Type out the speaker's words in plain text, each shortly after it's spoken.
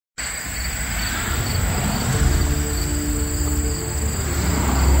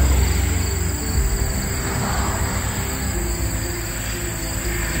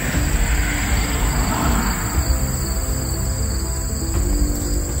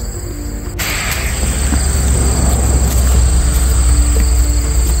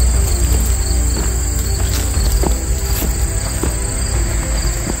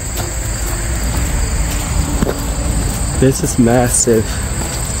This is massive.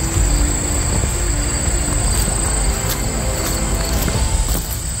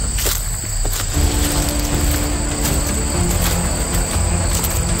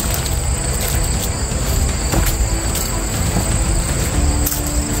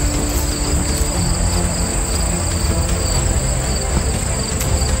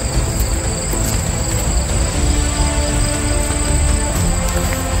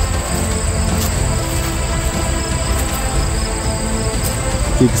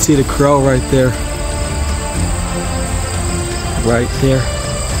 You can see the crow right there. Right there.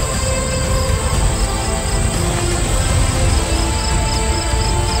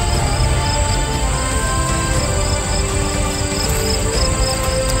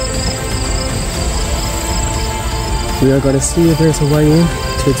 We are going to see if there's a way in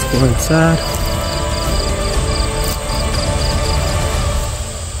to explore inside.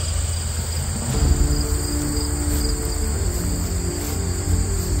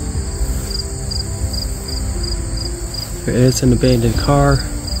 There is an abandoned car.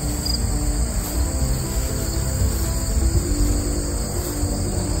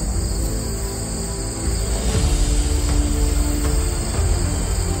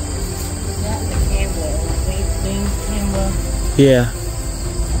 Yeah.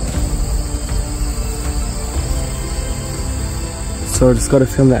 So we're just going to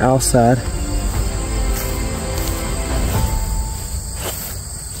film the outside.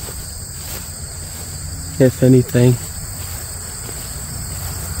 If anything.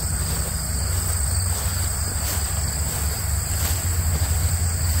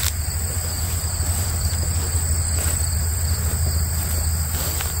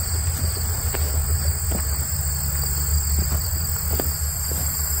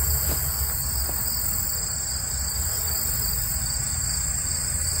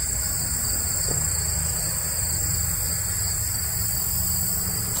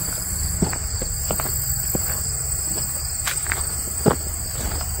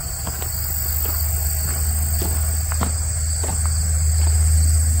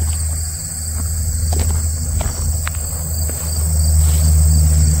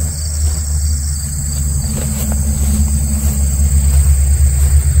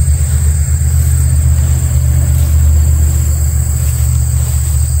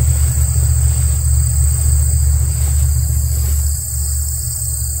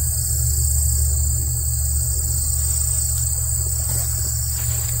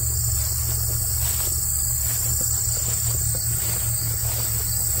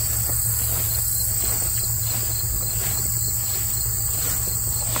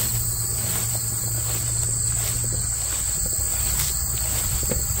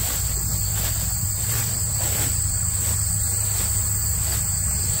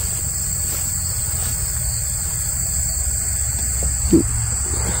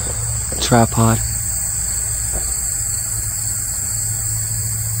 Tripod.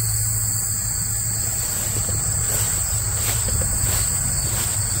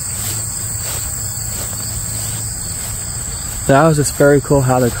 That was just very cool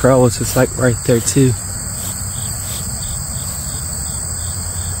how the crow was just like right there too.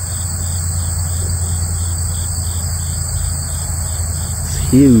 It's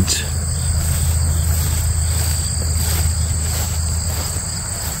huge.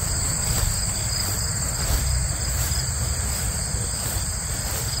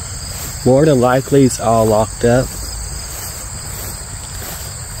 More than likely it's all locked up,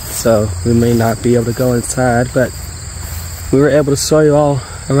 so we may not be able to go inside, but we were able to show you all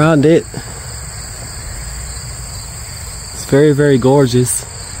around it. It's very, very gorgeous.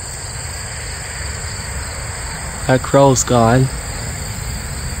 That crow's gone.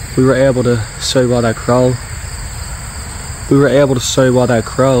 We were able to show you all that crow.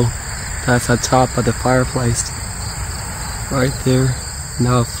 That's on top of the fireplace right there.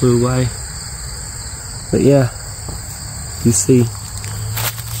 Now it flew away. But yeah, you see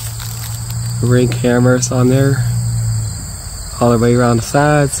Ring cameras on there all the way around the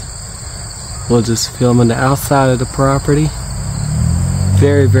sides. We'll just film on the outside of the property.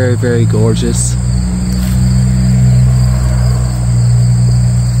 Very, very, very gorgeous.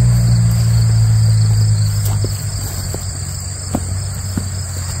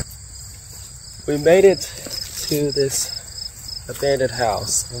 We made it to this abandoned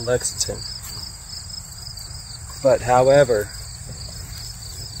house in Lexington, but however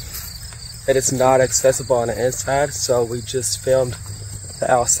it is not accessible on the inside, so we just filmed the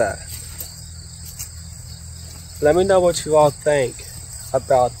outside. Let me know what you all think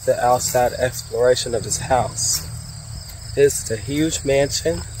about the outside exploration of this house. It's a huge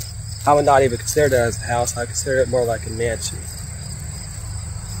mansion. I would not even consider that as a house. I consider it more like a mansion.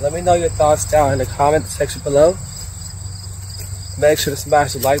 Let me know your thoughts down in the comment section below. Make sure to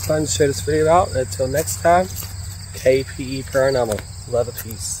smash the like button, share this video out, and until next time, KPE Paranormal. Love and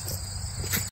peace.